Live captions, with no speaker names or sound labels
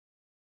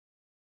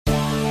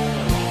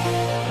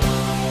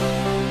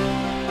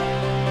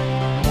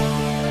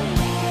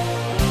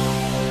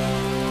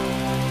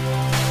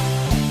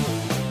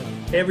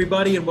Hey,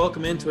 everybody, and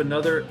welcome into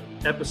another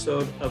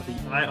episode of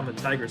the Eye on the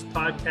Tigers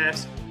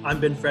podcast. I'm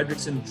Ben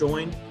Fredrickson,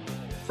 joined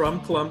from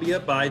Columbia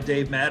by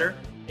Dave Matter,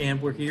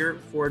 and we're here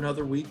for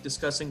another week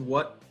discussing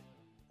what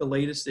the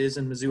latest is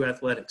in Mizzou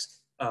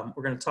athletics.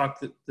 We're going to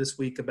talk this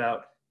week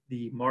about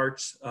the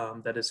march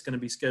that is going to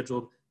be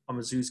scheduled on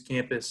Mizzou's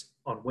campus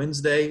on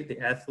Wednesday, the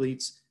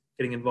athletes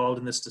getting involved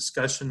in this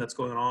discussion that's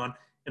going on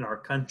in our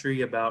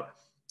country about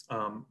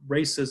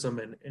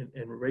racism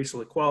and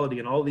racial equality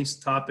and all these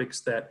topics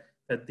that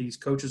these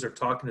coaches are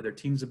talking to their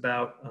teams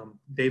about.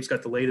 Dave's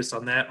got the latest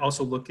on that.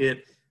 Also look at,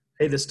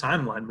 hey, this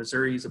timeline.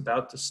 Missouri is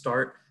about to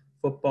start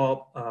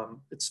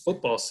football. It's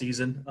football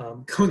season,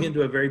 going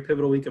into a very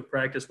pivotal week of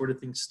practice. Where do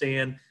things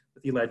stand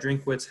with Eli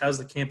Drinkwitz? How's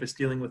the campus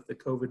dealing with the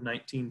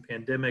COVID-19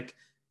 pandemic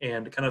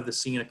and kind of the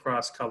scene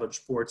across college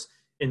sports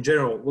in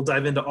general? We'll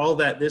dive into all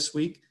that this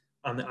week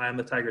on the Eye on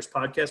the Tigers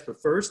podcast.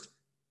 But first,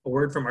 a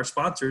word from our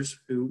sponsors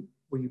who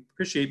we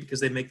appreciate because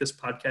they make this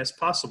podcast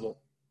possible.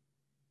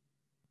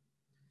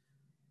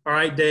 All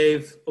right,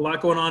 Dave, a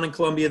lot going on in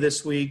Columbia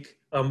this week.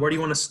 Where do you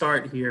want to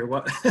start here?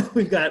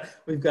 We've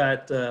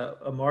got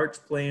a march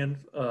planned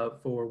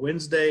for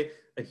Wednesday,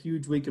 a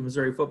huge week of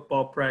Missouri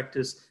football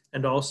practice,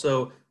 and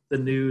also the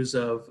news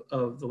of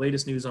the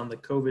latest news on the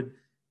COVID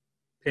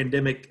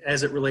pandemic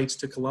as it relates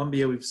to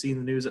Columbia. We've seen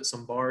the news that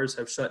some bars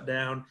have shut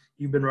down.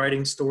 You've been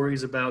writing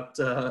stories about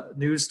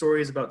news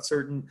stories about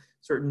certain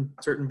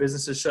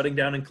businesses shutting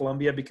down in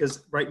Columbia,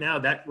 because right now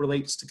that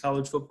relates to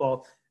college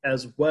football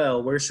as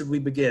well. Where should we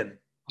begin?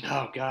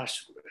 Oh,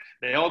 gosh,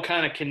 they all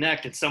kind of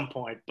connect at some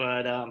point,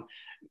 but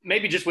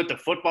maybe just with the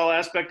football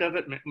aspect of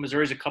it.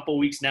 Missouri's a couple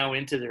weeks now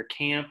into their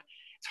camp.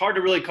 It's hard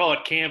to really call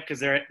it camp because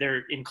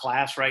they're in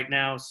class right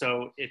now,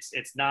 so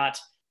it's not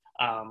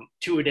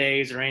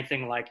two-a-days or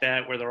anything like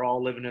that where they're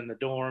all living in the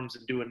dorms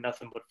and doing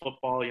nothing but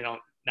football.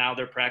 Now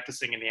they're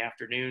practicing in the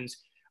afternoons.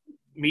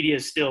 Media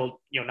is still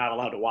not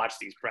allowed to watch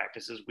these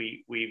practices.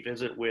 We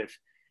visit with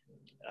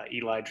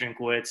Eli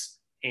Drinkwitz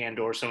and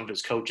or some of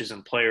his coaches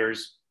and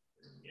players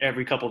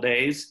every couple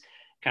days,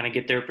 kind of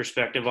get their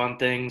perspective on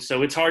things.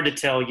 So it's hard to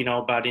tell,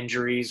 about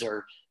injuries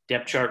or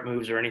depth chart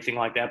moves or anything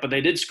like that. But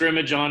they did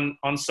scrimmage on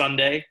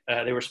Sunday.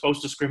 They were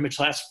supposed to scrimmage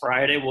last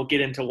Friday. We'll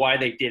get into why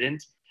they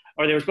didn't.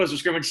 Or they were supposed to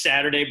scrimmage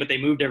Saturday, but they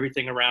moved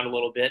everything around a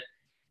little bit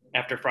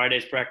after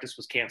Friday's practice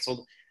was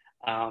canceled.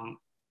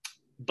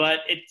 But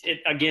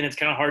again, it's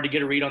kind of hard to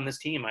get a read on this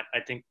team.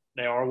 I think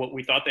they are what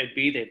we thought they'd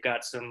be. They've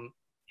got some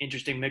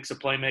interesting mix of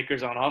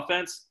playmakers on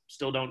offense.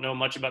 Still don't know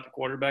much about the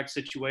quarterback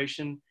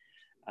situation.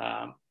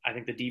 I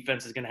think the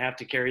defense is going to have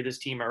to carry this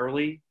team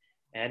early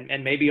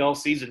and maybe all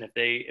season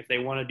if they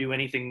want to do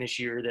anything this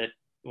year that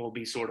will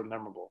be sort of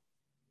memorable.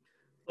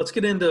 Let's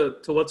get into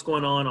what's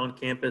going on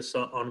campus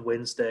on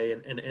Wednesday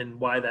and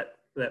why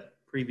that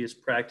previous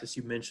practice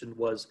you mentioned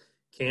was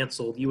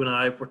canceled. You and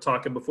I were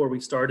talking before we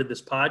started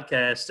this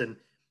podcast, and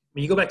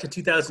you go back to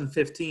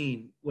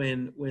 2015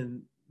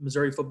 when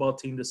Missouri football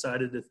team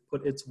decided to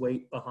put its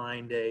weight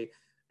behind a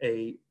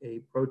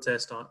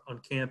protest on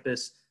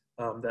campus.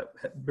 That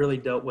really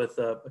dealt with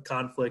a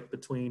conflict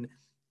between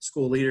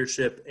school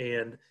leadership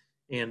and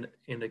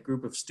a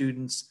group of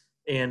students,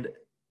 and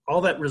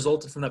all that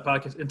resulted from that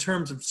podcast in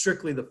terms of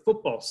strictly the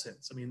football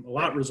sense. A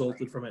lot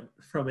resulted from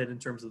it in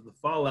terms of the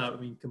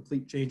fallout.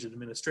 Complete change in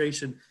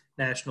administration,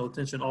 national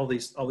attention, all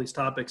these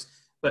topics.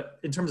 But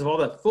in terms of all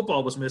that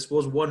football was missed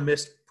was one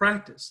missed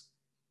practice,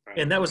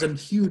 and that was a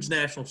huge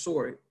national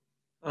story.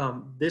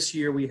 This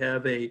year we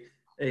have a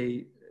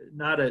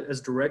not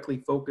as directly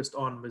focused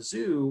on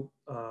Mizzou,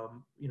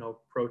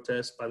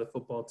 protest by the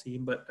football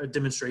team, but a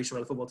demonstration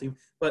by the football team.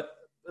 But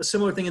a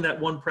similar thing in that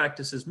one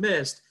practice is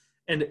missed.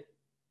 And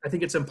I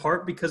think it's in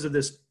part because of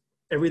this,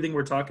 everything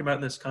we're talking about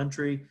in this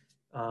country.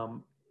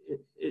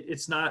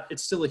 It's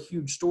still a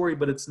huge story,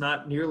 but it's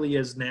not nearly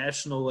as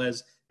national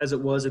as it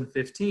was in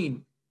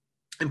 15,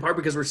 in part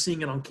because we're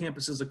seeing it on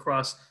campuses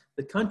across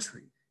the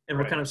country. And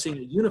we're kind of seeing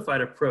a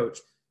unified approach.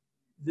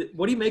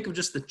 What do you make of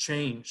just the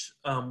change?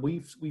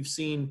 We've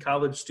seen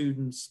college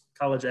students,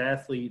 college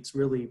athletes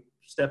really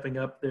stepping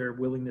up their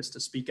willingness to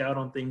speak out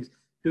on things,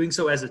 doing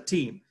so as a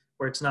team,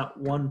 where it's not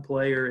one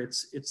player,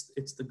 it's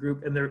the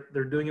group, and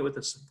they're doing it with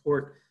the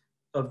support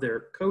of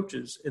their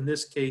coaches. In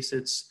this case,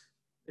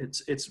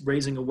 it's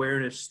raising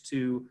awareness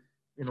to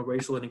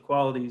racial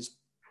inequalities,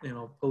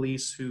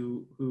 police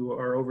who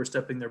are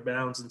overstepping their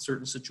bounds in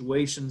certain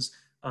situations,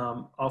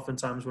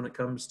 oftentimes when it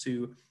comes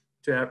to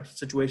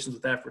situations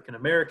with African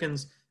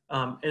Americans.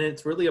 And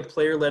it's really a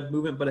player-led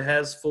movement, but it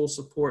has full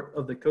support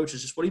of the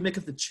coaches. Just what do you make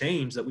of the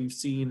change that we've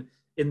seen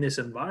in this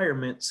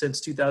environment since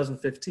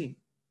 2015?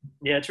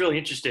 Yeah, it's really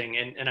interesting.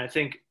 And I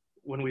think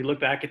when we look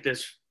back at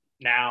this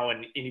now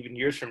and even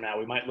years from now,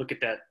 we might look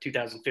at that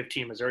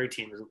 2015 Missouri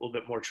team as a little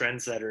bit more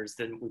trendsetters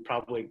than we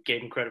probably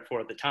gave them credit for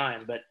at the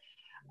time. But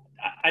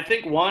I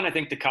think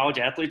the college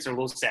athletes are a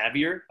little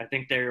savvier. I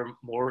think they're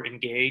more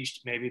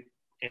engaged maybe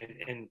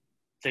in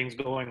things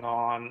going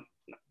on,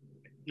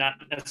 not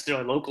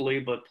necessarily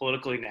locally, but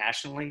politically,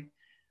 nationally.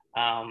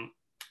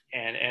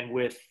 And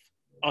with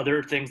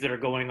other things that are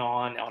going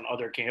on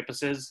other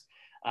campuses.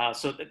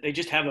 So they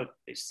just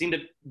they seem to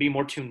be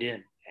more tuned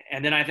in.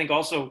 And then I think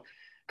also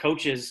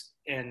coaches,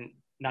 and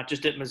not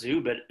just at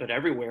Mizzou, but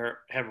everywhere,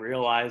 have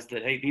realized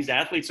that, hey, these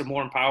athletes are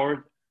more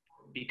empowered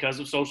because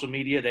of social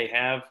media. They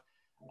have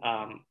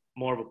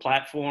more of a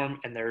platform,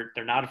 and they're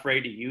not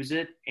afraid to use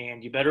it.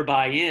 And you better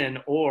buy in,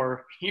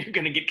 or you're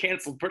going to get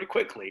canceled pretty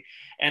quickly.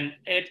 And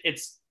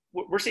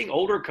we're seeing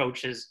older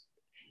coaches,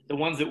 the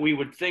ones that we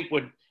would think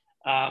would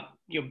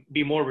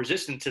be more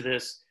resistant to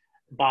this,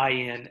 buy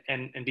in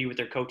and be with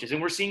their coaches.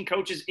 And we're seeing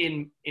coaches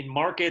in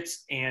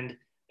markets and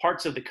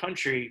parts of the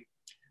country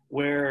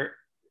where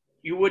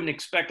you wouldn't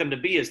expect them to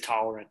be as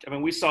tolerant. I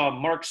mean, we saw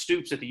Mark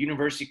Stoops at the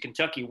University of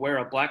Kentucky wear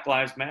a Black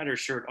Lives Matter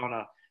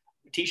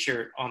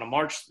t-shirt on a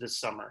march this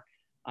summer.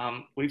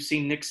 We've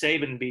seen Nick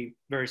Saban be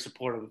very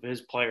supportive of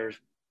his players.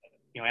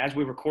 As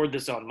we record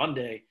this on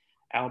Monday,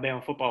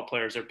 Alabama football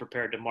players are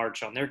prepared to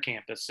march on their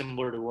campus,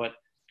 similar to what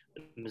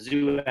the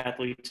Mizzou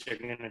athletes are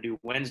going to do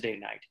Wednesday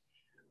night.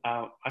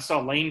 I saw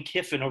Lane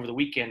Kiffin over the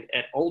weekend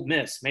at Ole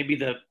Miss, maybe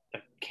the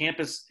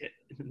campus,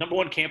 number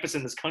one campus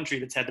in this country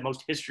that's had the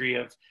most history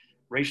of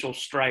racial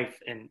strife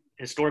and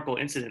historical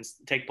incidents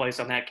take place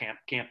on that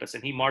campus,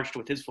 and he marched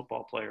with his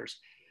football players.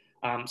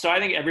 So I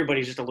think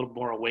everybody's just a little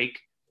more awake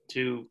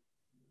to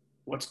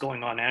what's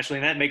going on nationally,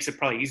 and that makes it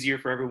probably easier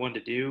for everyone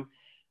to do.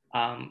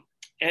 And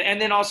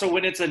then also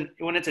when it's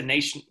a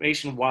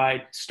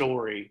nationwide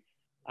story,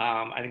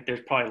 I think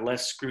there's probably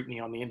less scrutiny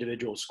on the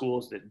individual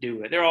schools that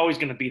do it. They're always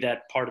going to be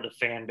that part of the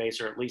fan base,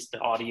 or at least the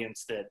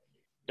audience, that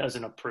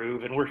doesn't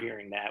approve, and we're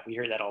hearing that. We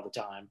hear that all the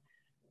time.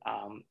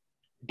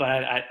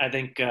 But I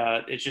think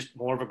it's just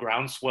more of a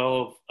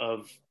groundswell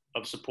of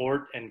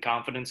support and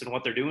confidence in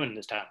what they're doing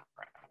this time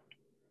around.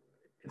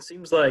 It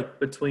seems like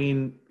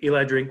between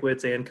Eli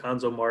Drinkwitz and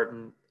Cuonzo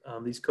Martin,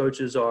 these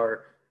coaches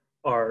are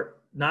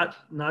not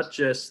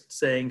just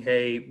saying,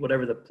 hey,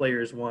 whatever the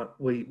players want,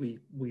 we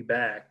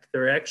back.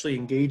 They're actually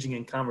engaging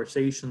in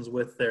conversations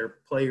with their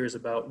players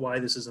about why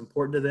this is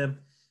important to them,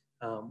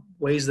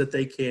 ways that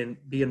they can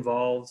be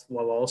involved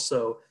while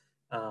also,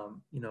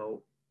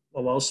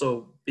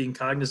 being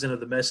cognizant of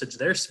the message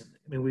they're sending.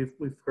 I mean,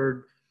 we've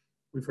heard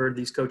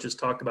these coaches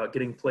talk about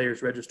getting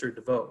players registered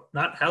to vote,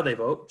 not how they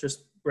vote,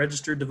 just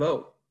registered to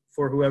vote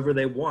for whoever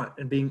they want,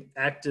 and being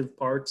active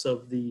parts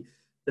of the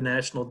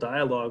national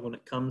dialogue when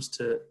it comes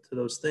to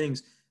those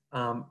things.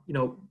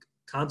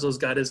 Cuonzo's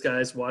got his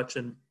guys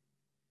watching,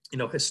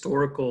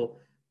 historical,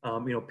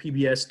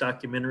 PBS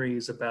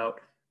documentaries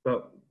about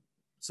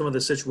some of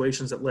the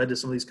situations that led to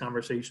some of these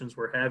conversations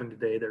we're having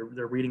today.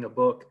 They're reading a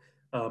book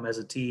as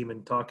a team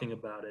and talking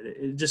about it.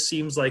 It just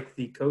seems like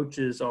the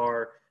coaches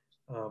are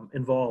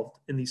involved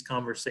in these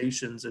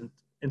conversations and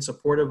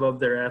supportive of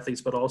their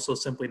athletes, but also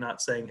simply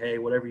not saying, hey,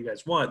 whatever you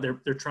guys want.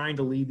 They're trying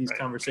to lead these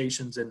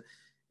conversations in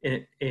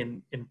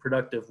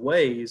productive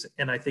ways.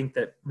 And I think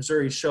that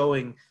Missouri's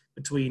showing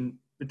between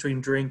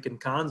Drink and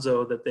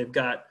Cuonzo that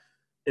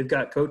they've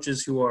got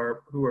coaches who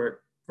are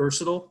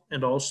versatile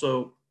and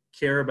also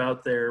care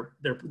about their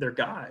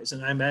guys.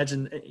 And I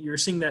imagine you're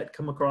seeing that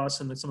come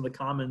across in some of the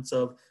comments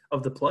of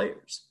the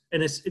players.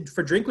 And it's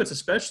for Drinkwitz,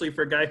 especially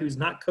for a guy who's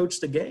not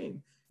coached a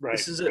game. Right.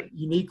 This is a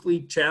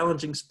uniquely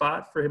challenging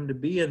spot for him to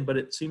be in, but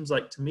it seems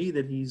like to me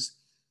that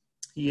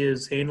he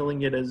is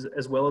handling it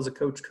as well as a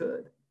coach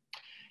could.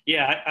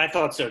 Yeah, I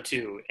thought so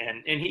too.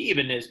 And he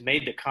even has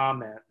made the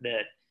comment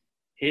that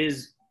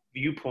his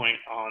viewpoint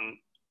on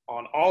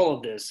all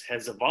of this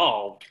has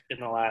evolved in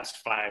the last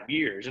 5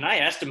 years. And I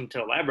asked him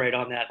to elaborate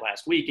on that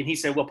last week. And he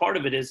said, well, part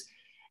of it is,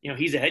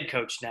 he's a head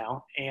coach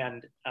now.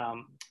 And,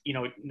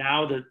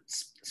 now the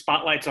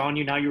spotlight's on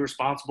you. Now you're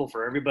responsible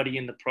for everybody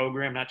in the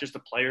program, not just the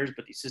players,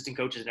 but the assistant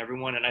coaches and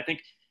everyone. And I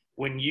think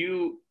when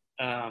your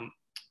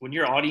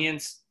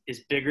audience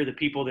is bigger, the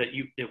people that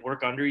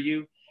work under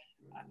you,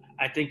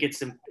 I think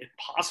it's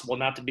impossible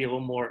not to be a little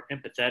more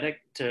empathetic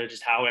to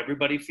just how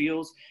everybody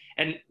feels.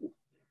 And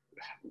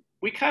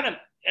we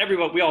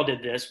all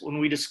did this when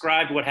we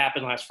described what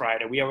happened last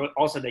Friday. We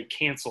also they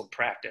canceled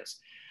practice.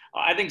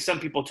 I think some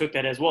people took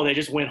that as, well, they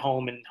just went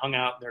home and hung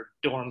out in their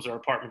dorms or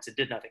apartments and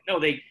did nothing. No,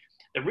 the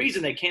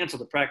reason they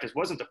canceled the practice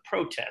wasn't to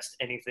protest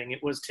anything.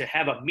 It was to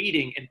have a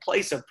meeting in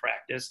place of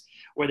practice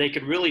where they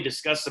could really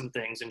discuss some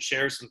things and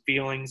share some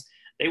feelings.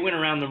 They went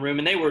around the room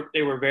and they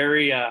were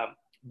very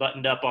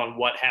buttoned up on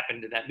what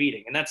happened in that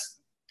meeting. And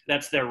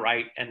that's their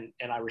right. And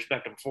I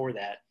respect them for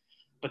that.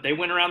 But they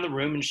went around the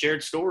room and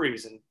shared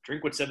stories, and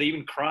Drinkwitz said they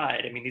even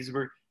cried. I mean, these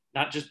were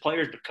not just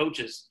players, but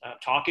coaches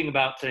talking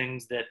about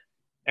things that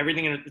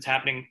everything that's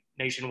happening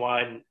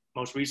nationwide and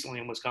most recently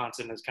in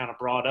Wisconsin is kind of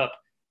brought up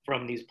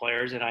from these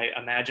players. And I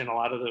imagine a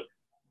lot of the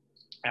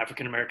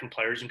African-American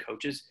players and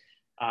coaches,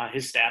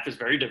 his staff is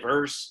very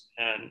diverse,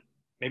 and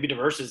maybe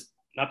diverse is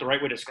not the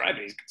right way to describe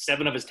it.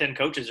 7 of his 10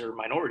 coaches are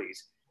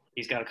minorities.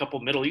 He's got a couple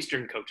of Middle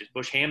Eastern coaches.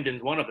 Bush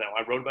Hamden's one of them.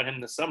 I wrote about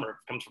him this summer.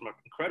 Comes from an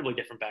incredibly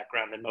different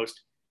background than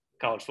most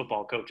college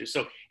football coaches.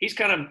 So he's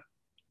kind of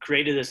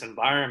created this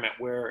environment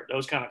where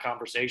those kind of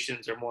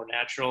conversations are more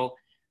natural,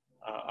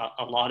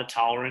 a lot of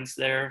tolerance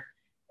there.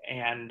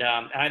 And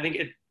I think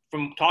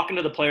from talking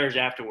to the players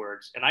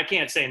afterwards, and I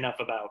can't say enough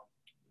about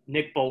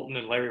Nick Bolton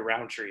and Larry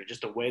Roundtree,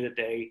 just the way that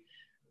they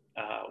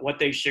what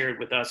they shared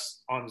with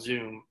us on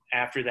Zoom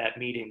after that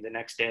meeting the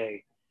next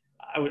day.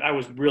 I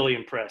was really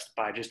impressed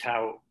by just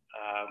how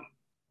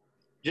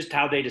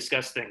they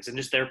discuss things and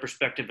just their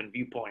perspective and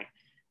viewpoint.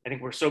 I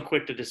think we're so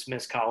quick to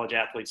dismiss college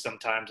athletes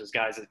sometimes as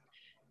guys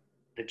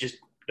that just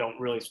don't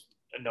really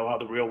know how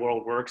the real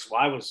world works.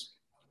 Well,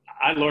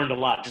 I learned a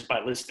lot just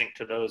by listening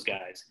to those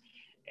guys.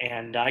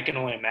 And I can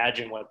only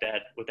imagine what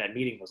that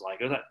meeting was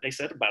like. They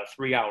said about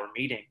a 3-hour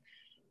meeting.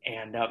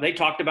 And they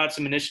talked about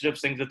some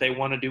initiatives, things that they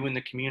want to do in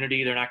the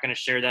community. They're not going to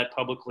share that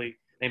publicly.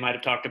 They might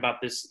have talked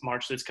about this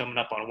march that's coming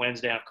up on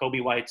Wednesday. On Kobe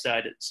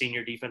Whiteside,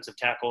 senior defensive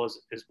tackle,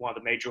 is one of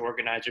the major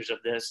organizers of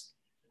this.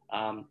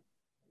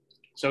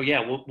 So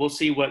yeah, we'll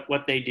see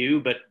what they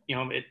do, but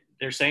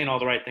they're saying all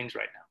the right things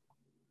right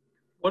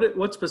now.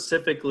 What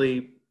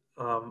specifically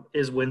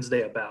is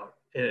Wednesday about?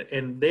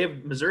 And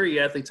Missouri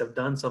athletes have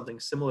done something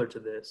similar to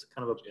this,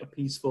 kind of a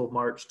peaceful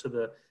march to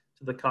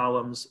the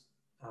columns.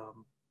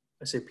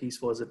 I say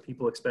peaceful as if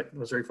people expect the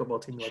Missouri football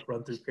team to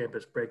run through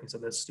campus breaking, so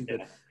that's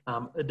stupid.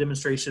 Yeah. A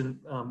demonstration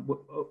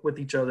with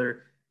each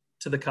other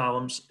to the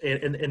columns,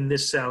 and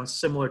this sounds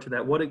similar to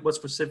that. What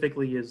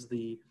specifically is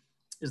the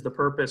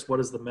purpose? What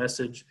is the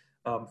message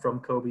from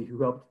Kobe,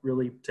 who helped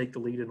really take the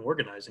lead in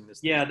organizing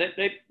this? Yeah,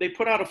 they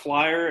put out a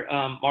flyer,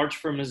 March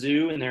for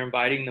Mizzou, and they're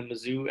inviting the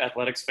Mizzou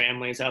athletics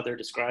families, how they're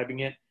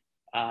describing it,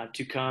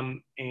 to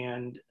come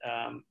and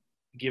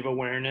give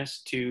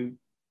awareness to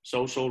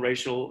social,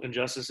 racial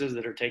injustices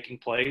that are taking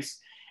place.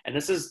 And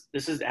this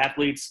is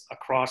athletes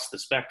across the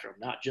spectrum,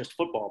 not just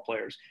football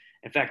players.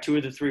 In fact, 2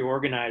 of the 3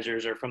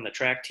 organizers are from the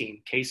track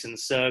team, Kason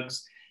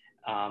Suggs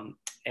and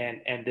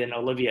then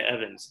Olivia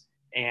Evans.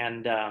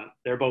 And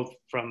they're both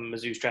from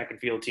Mizzou's track and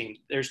field team.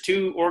 There's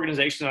 2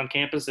 organizations on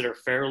campus that are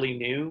fairly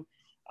new.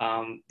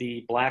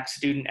 The Black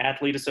Student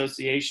Athlete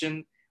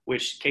Association,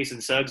 which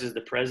Kason Suggs is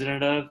the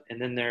president of.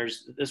 And then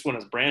this one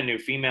is brand new,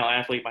 Female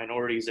Athlete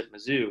Minorities at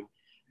Mizzou.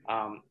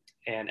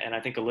 And I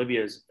think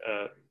Olivia is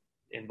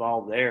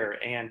involved there.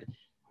 And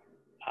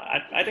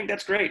I think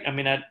that's great. I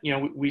mean,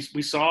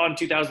 we saw in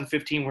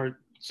 2015 where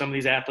some of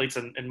these athletes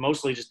and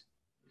mostly just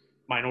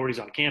minorities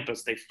on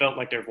campus, they felt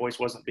like their voice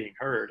wasn't being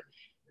heard.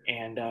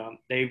 And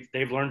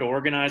they've learned to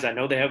organize. I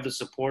know they have the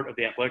support of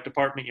the athletic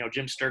department.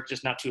 Jim Sturk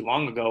just not too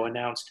long ago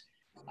announced,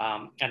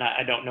 and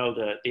I don't know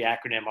the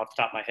acronym off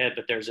the top of my head,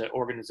 but there's an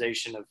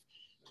organization of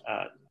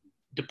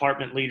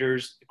department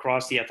leaders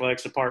across the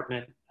athletics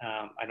department.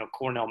 I know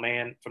Cornell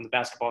Mann from the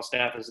basketball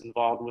staff is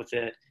involved with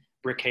it.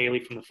 Brick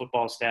Haley from the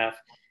football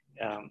staff.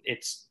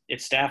 It's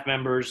staff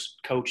members,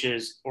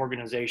 coaches,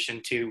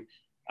 organization to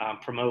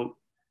promote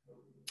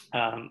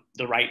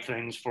the right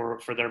things for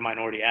their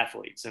minority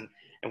athletes.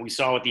 And we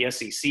saw what the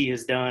SEC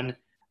has done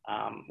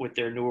with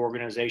their new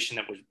organization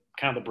that was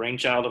kind of the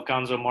brainchild of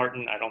Cuonzo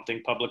Martin. I don't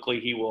think publicly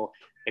he will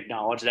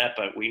acknowledge that,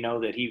 but we know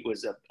that he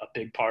was a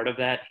big part of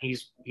that.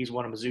 He's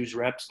one of Mizzou's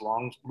reps,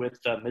 along with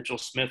Mitchell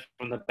Smith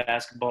from the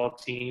basketball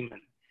team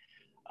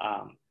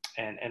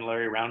and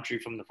Larry Roundtree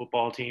from the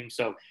football team.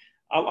 So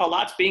a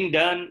lot's being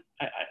done.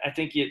 I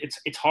think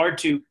it's hard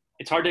to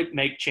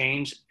make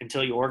change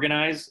until you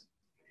organize.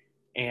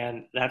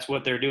 And that's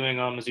what they're doing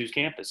on Mizzou's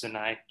campus, and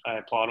I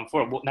applaud them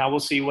for it. Well, now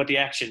we'll see what the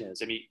action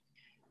is. I mean,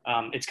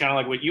 it's kind of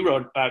like what you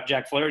wrote about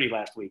Jack Flaherty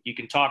last week. You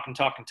can talk and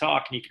talk and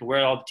talk, and you can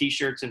wear all the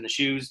T-shirts and the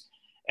shoes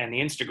and the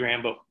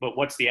Instagram, but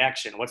what's the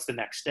action? What's the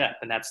next step?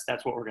 And that's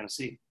what we're going to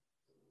see.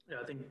 Yeah,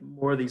 I think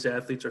more of these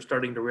athletes are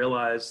starting to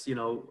realize,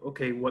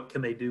 okay, what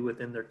can they do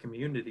within their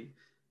community?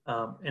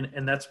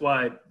 And that's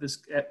why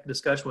this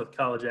discussion with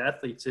college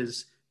athletes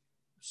is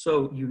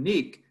so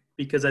unique.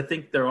 Because I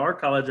think there are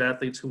college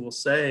athletes who will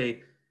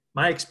say,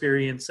 my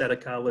experience at a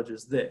college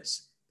is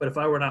this, but if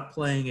I were not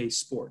playing a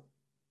sport,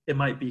 it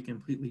might be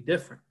completely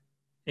different.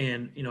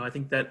 And, I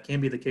think that can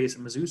be the case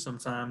at Mizzou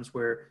sometimes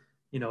where,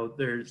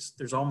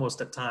 there's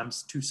almost at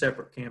times 2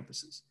 separate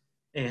campuses.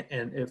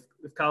 And if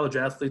college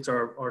athletes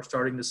are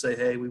starting to say,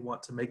 hey, we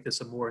want to make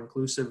this a more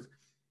inclusive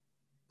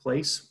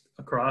place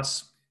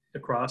across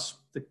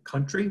the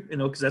country,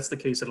 because that's the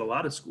case at a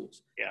lot of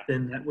schools,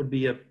 then that would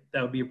be a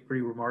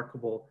pretty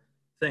remarkable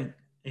thing.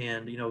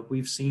 And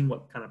we've seen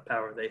what kind of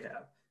power they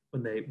have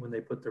when they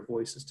put their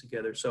voices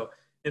together. So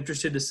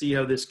interested to see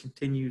how this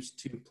continues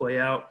to play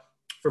out.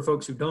 For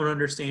folks who don't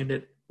understand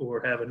it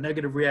or have a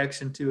negative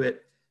reaction to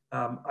it,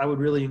 I would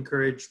really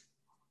encourage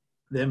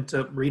them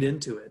to read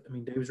into it. I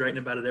mean, Dave's writing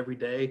about it every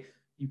day.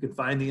 You can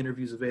find the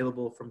interviews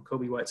available from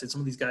Kobe Whiteside,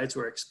 some of these guys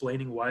who are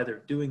explaining why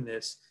they're doing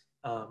this.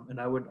 And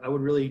I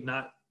would really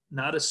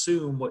not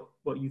assume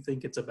what you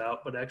think it's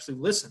about, but actually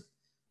listen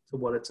to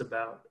what it's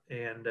about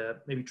and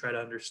maybe try to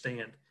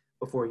understand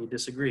before you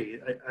disagree.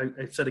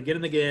 I've said again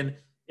and again,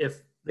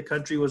 if the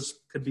country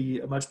could be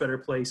a much better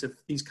place if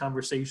these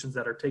conversations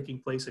that are taking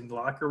place in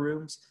locker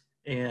rooms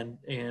and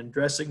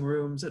dressing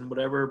rooms and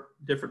whatever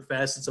different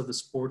facets of the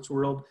sports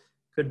world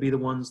could be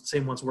the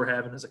same ones we're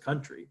having as a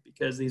country,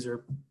 because these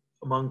are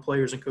among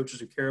players and coaches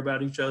who care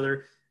about each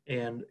other.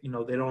 And, they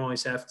don't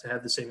always have to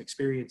have the same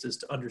experiences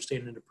to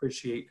understand and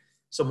appreciate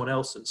someone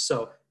else's.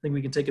 So I think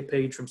we can take a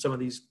page from some of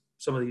these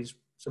some of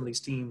these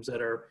teams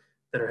that are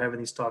having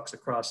these talks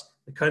across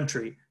the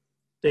country.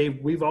 Dave,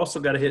 we've also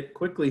got to hit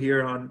quickly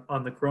here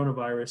on the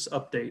coronavirus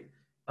update.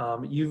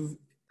 You've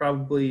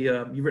probably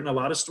you've written a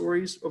lot of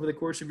stories over the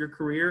course of your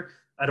career.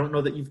 I don't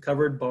know that you've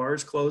covered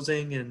bars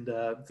closing and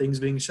things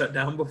being shut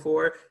down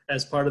before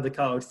as part of the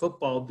college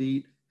football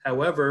beat.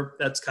 However,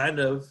 that's kind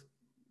of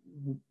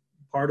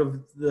part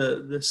of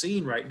the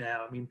scene right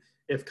now. I mean,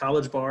 if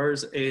college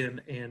bars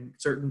and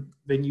certain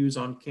venues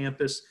on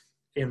campus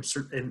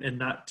and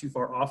not too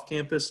far off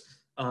campus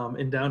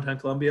in downtown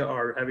Columbia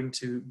are having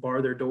to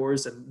bar their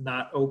doors and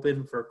not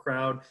open for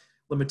crowd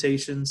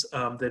limitations,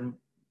 then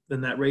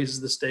that raises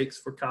the stakes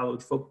for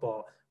college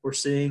football. We're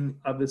seeing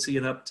obviously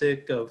an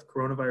uptick of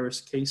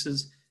coronavirus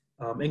cases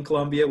in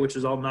Columbia, which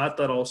is not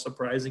at all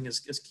surprising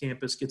as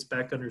campus gets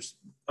back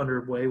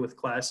underway with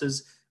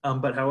classes.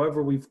 But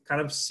however, we've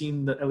kind of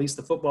seen at least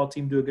the football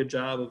team do a good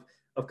job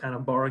of kind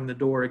of barring the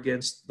door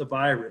against the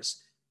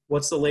virus.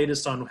 What's the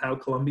latest on how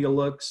Columbia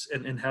looks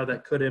and how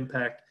that could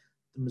impact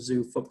the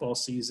Mizzou football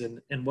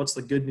season? And what's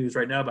the good news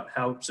right now about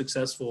how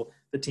successful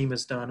the team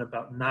has done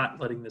about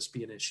not letting this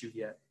be an issue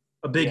yet?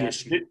 A big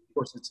issue. Of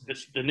course, it's an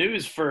issue. The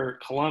news for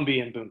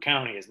Columbia and Boone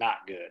County is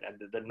not good,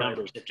 and the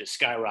numbers have just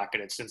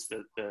skyrocketed since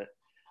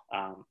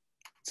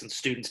since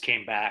students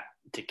came back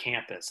to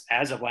campus.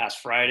 As of last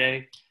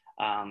Friday,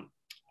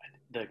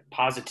 the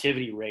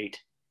positivity rate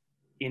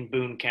in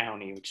Boone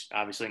County, which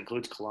obviously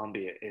includes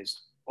Columbia,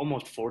 is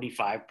almost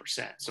 45%.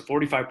 So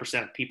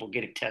 45% of people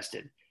getting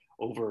tested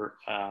over,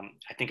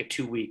 I think, a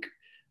 2-week,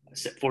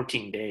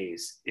 14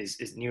 days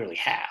is nearly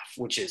half,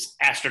 which is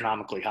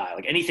astronomically high.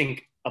 Like anything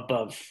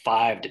above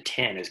 5 to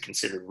 10 is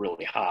considered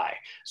really high.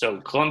 So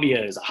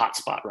Columbia is a hot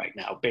spot right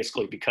now,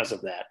 basically because of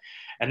that.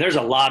 And there's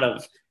a lot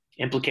of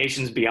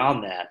implications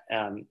beyond that.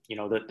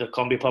 The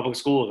Columbia Public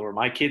Schools, where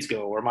my kids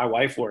go, where my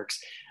wife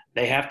works,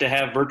 they have to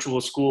have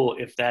virtual school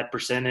if that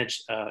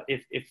percentage,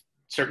 if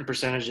certain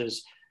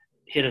percentages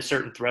hit a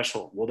certain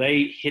threshold. Well,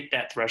 they hit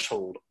that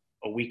threshold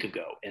a week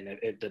ago, and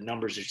the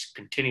numbers just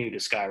continue to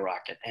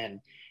skyrocket. And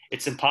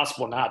it's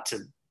impossible not to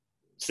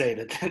say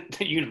that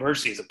the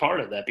university is a part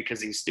of that, because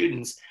these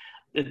students,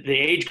 the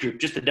age group,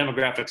 just the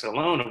demographics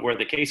alone of where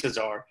the cases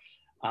are,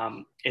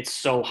 it's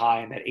so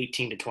high in that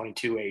 18 to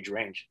 22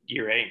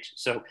 year range.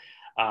 So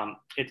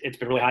it's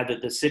been really high.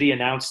 That the city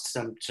announced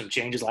some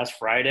changes last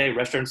Friday.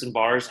 Restaurants and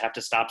bars have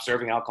to stop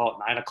serving alcohol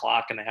at 9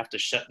 o'clock, and they have to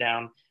shut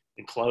down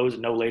and close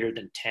no later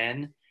than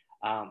 10.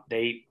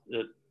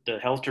 The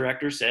health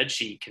director said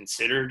she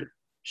considered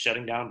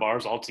shutting down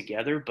bars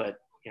altogether, but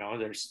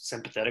they're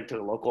sympathetic to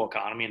the local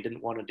economy and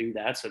didn't want to do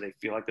that. So they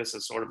feel like this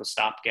is sort of a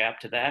stopgap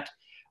to that.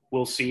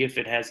 We'll see if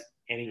it has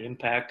any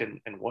impact and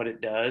what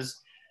it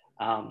does.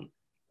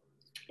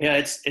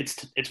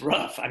 It's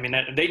rough. I mean,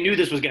 they knew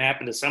this was going to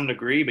happen to some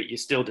degree, but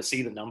to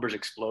see the numbers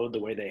explode the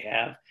way they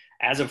have.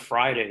 As of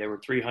Friday, there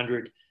were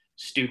 300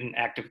 student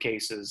active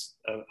cases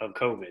of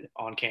COVID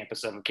on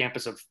campus, of a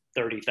campus of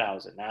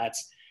 30,000.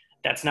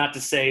 That's not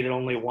to say that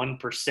only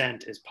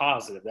 1% is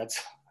positive. That's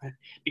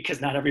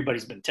because not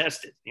everybody's been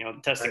tested. The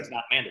testing is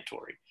not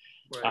mandatory.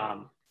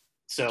 Right.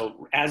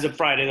 So as of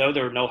Friday, though,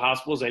 there were no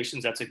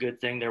hospitalizations. That's a good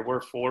thing. There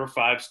were 4 or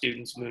 5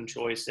 students, Moon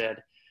Choi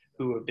said,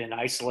 who have been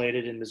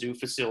isolated in Mizzou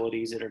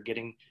facilities that are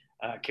getting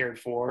cared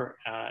for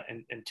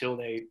until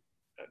they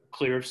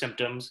clear of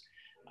symptoms.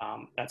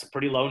 That's a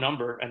pretty low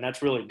number, and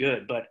that's really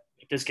good. But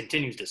if this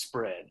continues to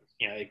spread,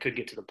 it could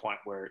get to the point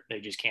where they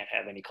just can't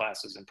have any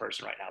classes in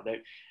person right now.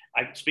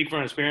 I speak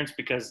from experience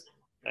because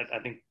I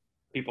think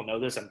people know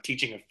this. I'm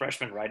teaching a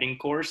freshman writing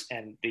course,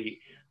 and the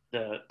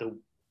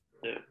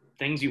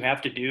things you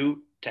have to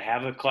do to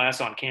have a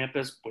class on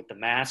campus with the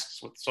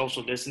masks, with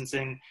social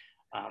distancing,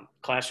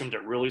 classrooms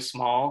are really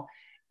small.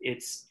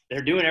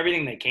 They're doing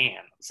everything they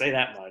can, say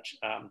that much,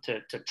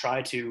 to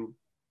try to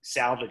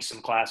salvage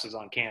some classes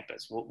on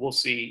campus. We'll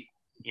see,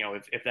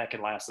 if that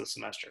can last this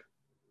semester.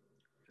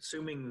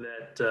 Assuming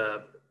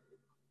that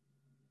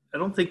I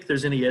don't think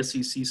there's any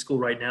SEC school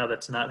right now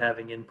that's not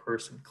having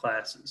in-person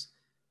classes.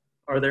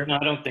 Are there? No,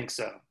 I don't think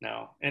so.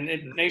 No. And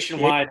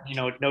nationwide,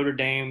 Notre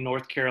Dame,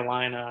 North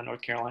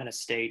Carolina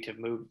State have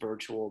moved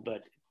virtual,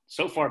 but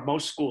so far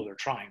most schools are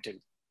trying to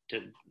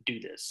do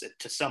this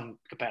to some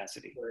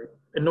capacity.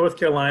 In North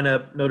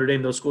Carolina, Notre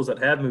Dame, those schools that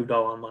have moved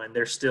all online,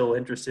 they're still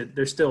interested.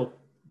 They're still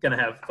going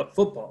to have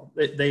football.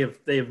 They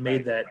have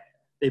made that.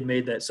 They've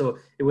made that. So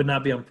it would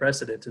not be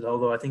unprecedented,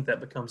 although I think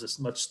that becomes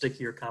a much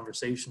stickier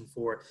conversation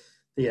for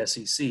the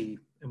SEC.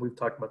 And we've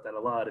talked about that a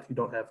lot. If you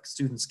don't have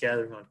students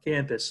gathering on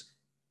campus,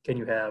 can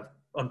you have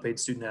unpaid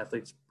student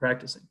athletes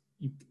practicing?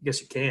 I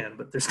guess you can,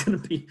 but there's going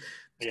to be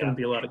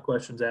a lot of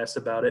questions asked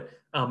about it.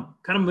 Kind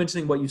of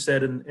mentioning what you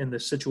said in the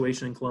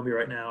situation in Columbia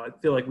right now, I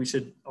feel like we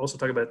should also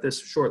talk about this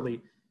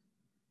shortly.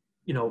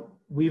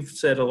 We've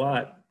said a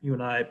lot, you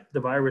and I, the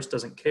virus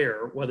doesn't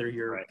care whether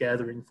you're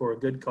gathering for a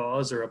good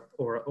cause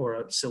or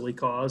a silly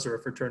cause or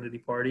a fraternity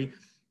party.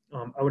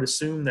 I would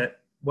assume that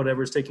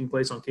whatever is taking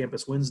place on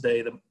campus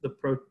Wednesday,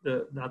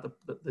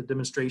 the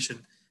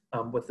demonstration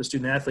with the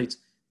student athletes,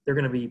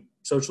 they're going to be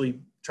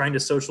trying to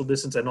social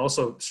distance and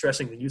also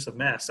stressing the use of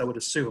masks, I would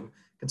assume,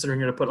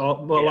 considering you're going to put a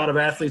lot of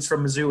athletes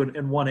from Mizzou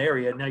in one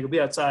area. Now you'll be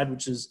outside,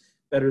 which is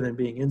better than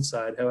being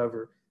inside.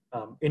 However,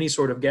 any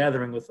sort of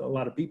gathering with a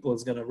lot of people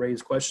is going to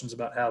raise questions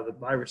about how the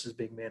virus is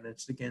being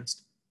managed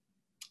against.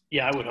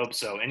 Yeah, I would hope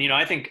so. And,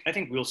 I think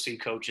we'll see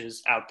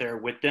coaches out there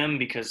with them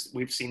because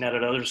we've seen that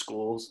at other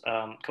schools.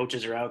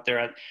 Coaches are out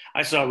there.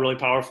 I saw a really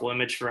powerful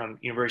image from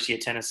University of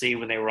Tennessee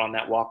when they were on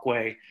that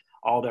walkway,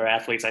 all their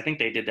athletes. I think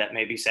they did that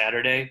maybe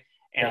Saturday.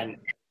 And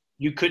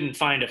you couldn't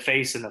find a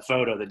face in the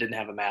photo that didn't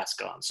have a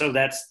mask on. So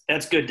that's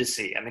good to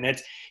see. I mean,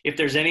 if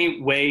there's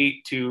any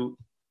way to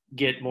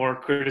get more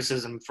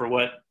criticism for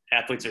what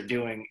athletes are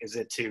doing, is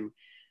it to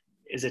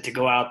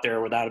go out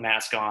there without a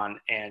mask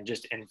on and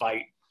just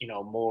invite,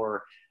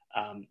 more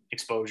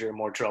exposure,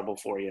 more trouble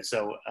for you.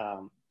 So,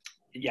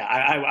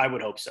 I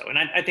would hope so. And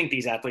I think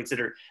these athletes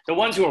that are the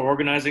ones who are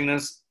organizing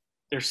this,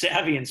 they're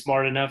savvy and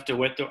smart enough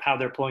to how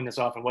they're pulling this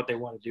off and what they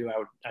want to do.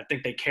 I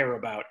think they care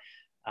about,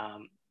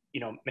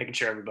 making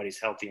sure everybody's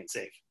healthy and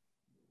safe.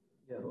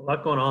 Yeah, a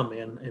lot going on,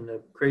 man, and a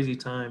crazy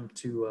time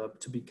to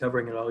be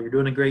covering it all. You're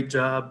doing a great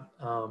job.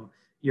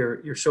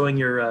 You're showing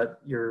your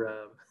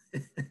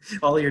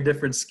all your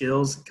different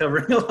skills,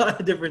 covering a lot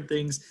of different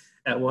things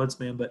at once,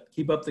 man. But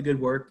keep up the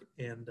good work,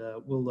 and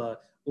we'll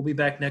be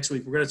back next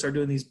week. We're going to start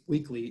doing these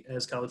weekly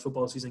as college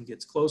football season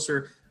gets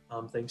closer.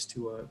 Thanks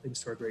to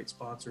our great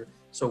sponsor.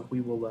 So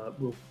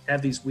we'll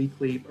have these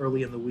weekly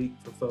early in the week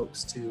for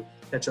folks to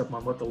catch up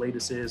on what the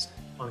latest is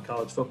on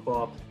college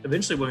football.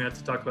 Eventually, we're going to have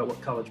to talk about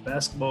what college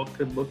basketball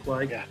could look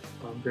like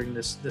during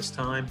this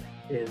time.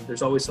 And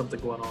there's always something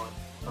going on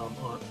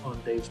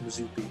Dave's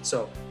Mizzou beat.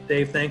 So,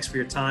 Dave, thanks for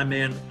your time,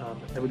 man.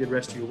 Have a good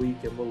rest of your week,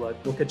 and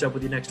we'll catch up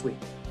with you next week.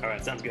 All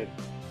right, sounds good.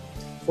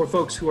 For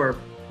folks who are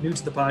new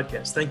to the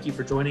podcast, thank you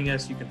for joining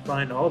us. You can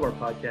find all of our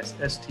podcasts,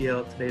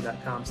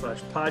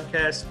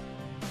 stltoday.com/podcast.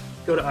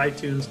 Go to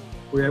iTunes,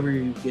 wherever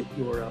you get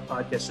your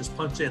podcast, just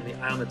punch in the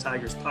Eye on the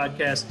Tigers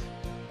podcast.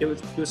 Do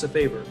us a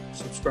favor,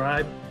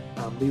 subscribe,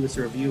 leave us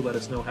a review, let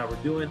us know how we're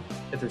doing.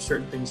 If there's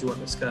certain things you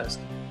want discussed,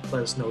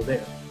 let us know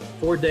there.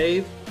 For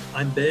Dave,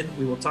 I'm Ben.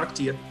 We will talk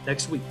to you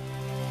next week.